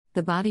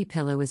The body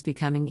pillow is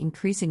becoming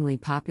increasingly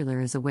popular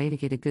as a way to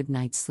get a good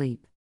night's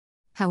sleep.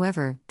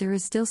 However, there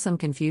is still some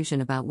confusion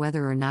about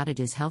whether or not it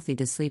is healthy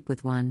to sleep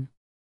with one.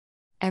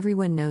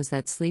 Everyone knows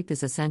that sleep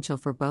is essential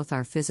for both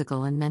our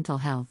physical and mental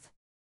health.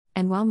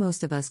 And while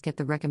most of us get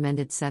the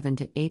recommended 7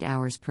 to 8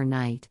 hours per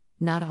night,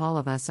 not all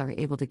of us are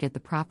able to get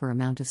the proper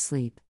amount of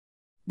sleep.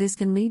 This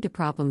can lead to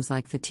problems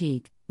like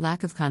fatigue,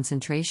 lack of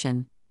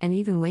concentration, and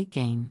even weight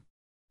gain.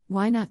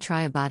 Why not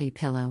try a body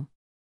pillow?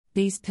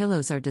 These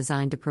pillows are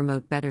designed to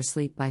promote better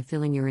sleep by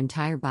filling your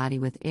entire body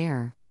with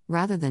air,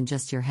 rather than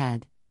just your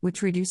head,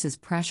 which reduces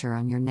pressure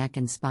on your neck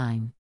and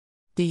spine.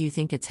 Do you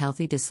think it's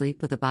healthy to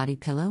sleep with a body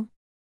pillow?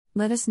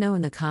 Let us know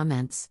in the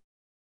comments.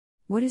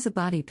 What is a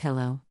body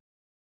pillow?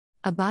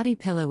 A body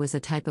pillow is a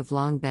type of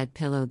long bed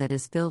pillow that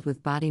is filled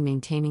with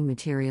body-maintaining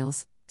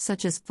materials,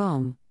 such as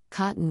foam,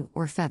 cotton,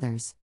 or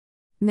feathers.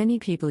 Many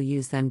people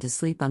use them to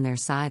sleep on their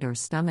side or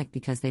stomach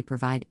because they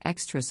provide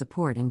extra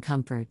support and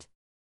comfort.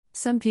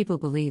 Some people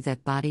believe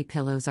that body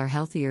pillows are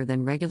healthier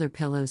than regular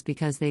pillows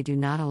because they do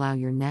not allow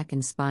your neck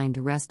and spine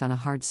to rest on a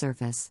hard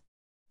surface.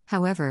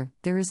 However,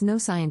 there is no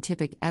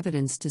scientific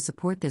evidence to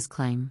support this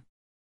claim.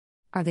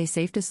 Are they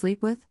safe to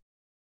sleep with?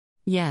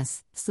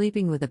 Yes,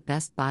 sleeping with a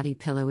best body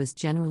pillow is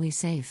generally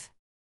safe.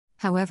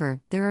 However,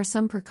 there are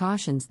some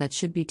precautions that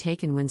should be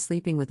taken when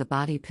sleeping with a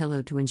body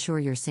pillow to ensure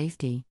your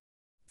safety.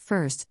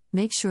 First,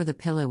 make sure the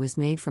pillow is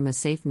made from a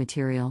safe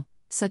material,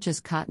 such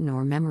as cotton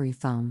or memory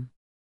foam.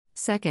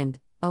 Second,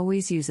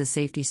 always use a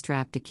safety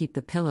strap to keep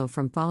the pillow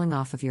from falling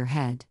off of your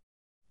head.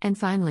 And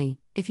finally,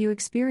 if you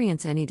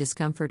experience any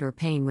discomfort or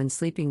pain when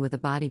sleeping with a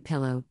body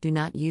pillow, do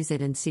not use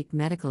it and seek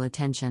medical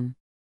attention.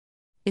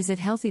 Is it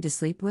healthy to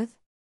sleep with?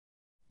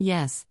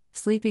 Yes,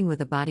 sleeping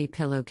with a body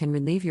pillow can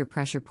relieve your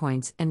pressure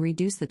points and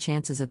reduce the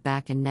chances of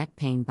back and neck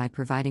pain by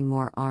providing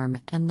more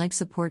arm and leg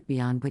support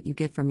beyond what you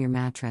get from your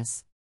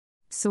mattress.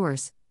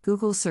 Source: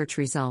 Google search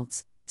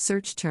results.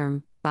 Search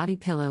term: body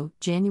pillow,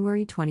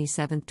 January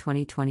 27,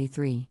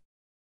 2023.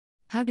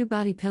 How do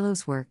body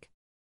pillows work?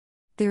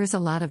 There is a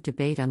lot of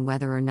debate on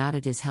whether or not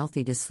it is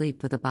healthy to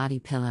sleep with a body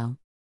pillow.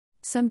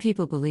 Some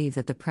people believe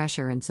that the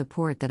pressure and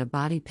support that a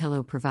body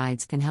pillow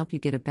provides can help you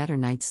get a better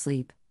night's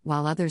sleep,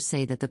 while others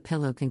say that the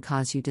pillow can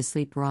cause you to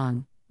sleep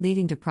wrong,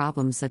 leading to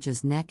problems such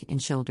as neck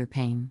and shoulder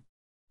pain.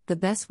 The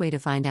best way to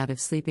find out if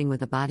sleeping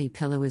with a body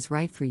pillow is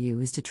right for you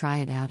is to try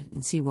it out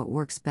and see what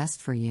works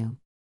best for you.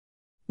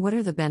 What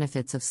are the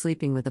benefits of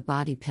sleeping with a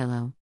body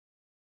pillow?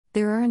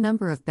 There are a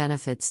number of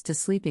benefits to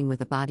sleeping with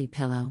a body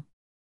pillow.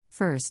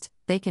 First,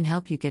 they can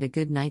help you get a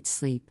good night's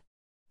sleep.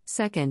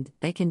 Second,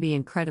 they can be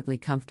incredibly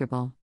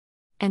comfortable.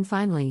 And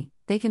finally,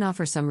 they can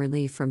offer some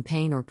relief from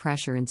pain or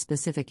pressure in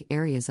specific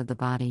areas of the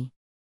body.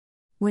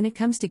 When it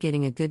comes to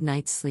getting a good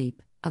night's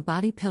sleep, a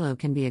body pillow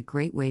can be a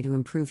great way to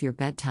improve your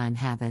bedtime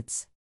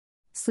habits.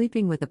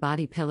 Sleeping with a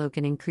body pillow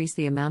can increase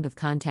the amount of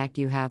contact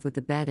you have with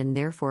the bed and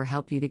therefore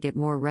help you to get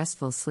more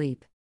restful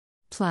sleep.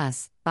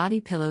 Plus, body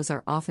pillows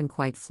are often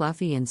quite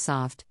fluffy and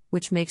soft,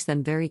 which makes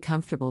them very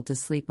comfortable to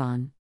sleep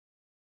on.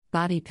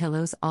 Body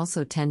pillows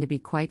also tend to be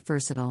quite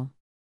versatile.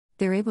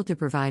 They're able to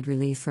provide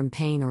relief from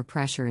pain or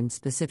pressure in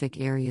specific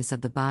areas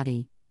of the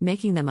body,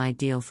 making them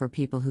ideal for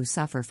people who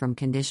suffer from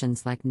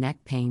conditions like neck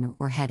pain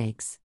or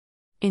headaches.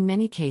 In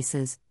many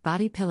cases,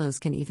 body pillows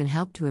can even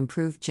help to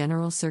improve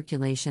general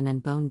circulation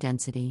and bone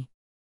density.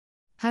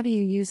 How do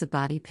you use a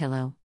body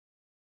pillow?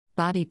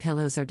 Body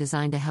pillows are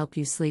designed to help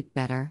you sleep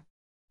better.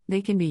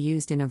 They can be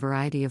used in a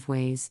variety of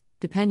ways,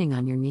 depending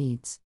on your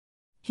needs.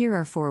 Here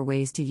are 4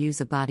 ways to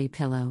use a body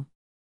pillow.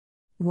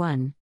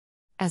 1.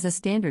 As a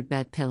standard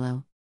bed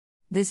pillow.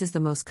 This is the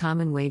most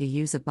common way to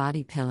use a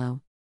body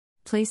pillow.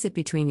 Place it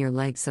between your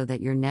legs so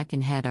that your neck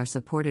and head are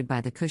supported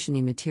by the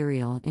cushiony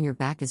material and your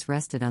back is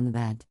rested on the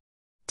bed.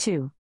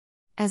 2.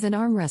 As an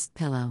armrest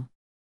pillow.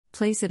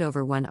 Place it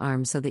over one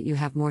arm so that you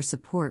have more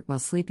support while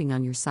sleeping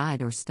on your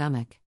side or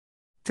stomach.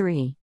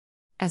 3.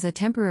 As a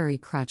temporary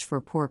crutch for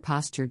poor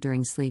posture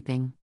during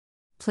sleeping.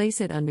 Place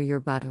it under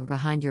your butt or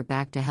behind your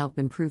back to help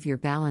improve your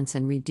balance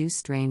and reduce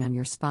strain on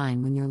your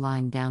spine when you're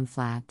lying down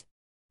flat.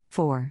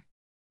 4.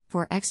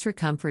 For extra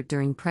comfort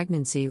during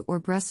pregnancy or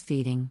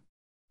breastfeeding.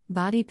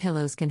 Body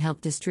pillows can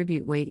help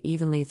distribute weight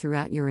evenly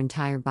throughout your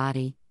entire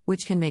body,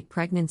 which can make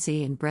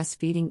pregnancy and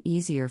breastfeeding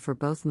easier for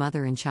both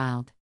mother and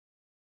child.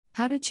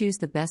 How to choose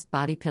the best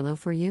body pillow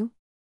for you?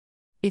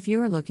 If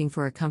you are looking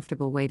for a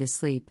comfortable way to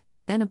sleep,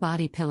 then a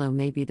body pillow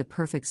may be the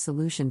perfect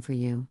solution for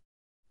you.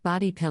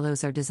 Body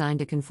pillows are designed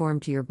to conform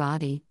to your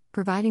body,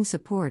 providing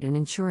support and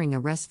ensuring a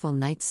restful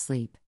night's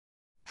sleep.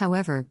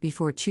 However,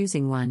 before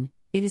choosing one,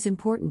 it is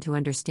important to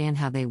understand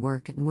how they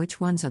work and which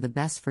ones are the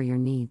best for your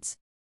needs.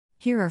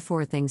 Here are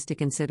 4 things to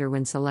consider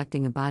when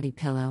selecting a body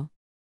pillow.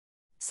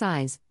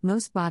 Size.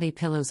 Most body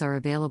pillows are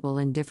available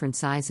in different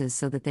sizes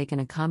so that they can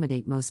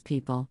accommodate most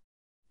people.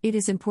 It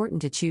is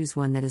important to choose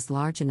one that is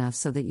large enough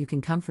so that you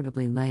can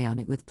comfortably lay on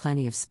it with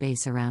plenty of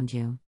space around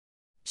you.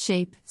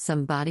 Shape.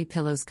 Some body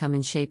pillows come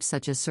in shapes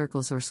such as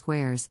circles or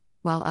squares,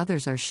 while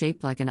others are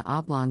shaped like an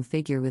oblong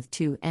figure with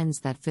 2 ends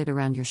that fit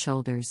around your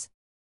shoulders.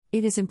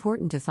 It is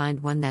important to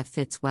find one that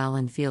fits well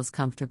and feels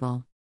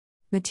comfortable.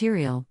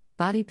 Material: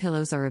 body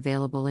pillows are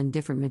available in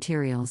different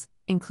materials,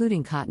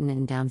 including cotton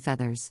and down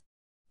feathers.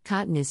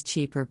 Cotton is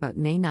cheaper but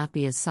may not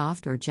be as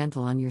soft or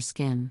gentle on your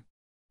skin.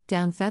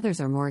 Down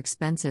feathers are more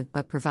expensive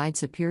but provide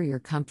superior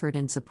comfort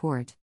and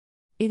support.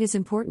 It is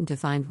important to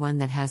find one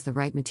that has the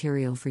right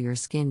material for your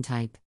skin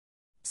type.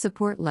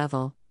 Support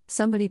level: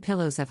 some body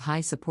pillows have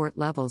high support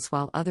levels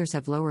while others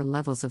have lower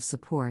levels of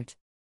support.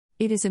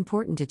 It is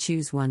important to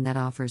choose one that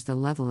offers the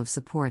level of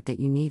support that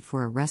you need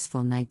for a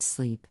restful night's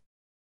sleep.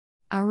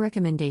 Our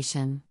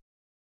recommendation: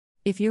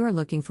 if you are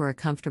looking for a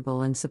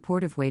comfortable and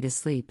supportive way to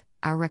sleep,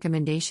 our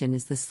recommendation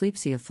is the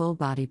Sleepsia Full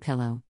Body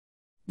Pillow.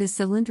 This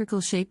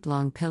cylindrical-shaped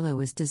long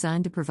pillow is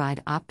designed to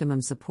provide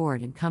optimum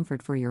support and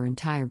comfort for your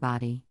entire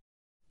body.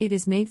 It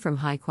is made from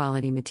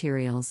high-quality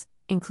materials,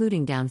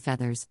 including down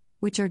feathers,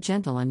 which are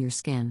gentle on your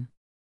skin.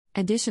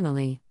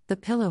 Additionally, the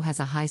pillow has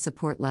a high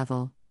support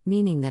level,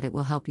 meaning that it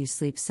will help you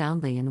sleep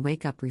soundly and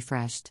wake up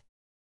refreshed.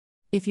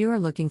 If you are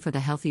looking for the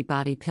healthy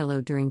body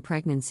pillow during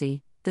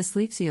pregnancy, the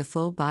Sleepsia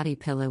Full Body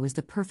Pillow is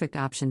the perfect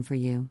option for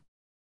you.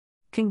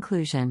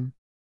 Conclusion: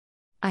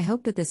 I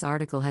hope that this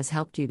article has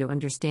helped you to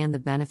understand the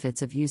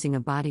benefits of using a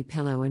body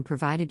pillow and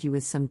provided you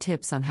with some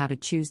tips on how to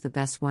choose the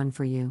best one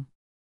for you.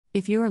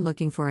 If you are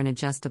looking for an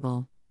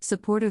adjustable,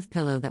 supportive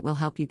pillow that will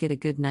help you get a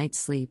good night's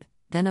sleep,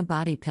 then a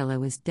body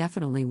pillow is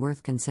definitely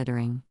worth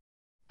considering.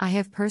 I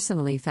have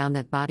personally found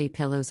that body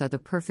pillows are the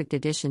perfect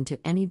addition to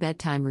any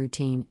bedtime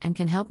routine and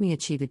can help me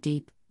achieve a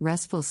deep,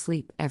 restful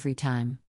sleep every time.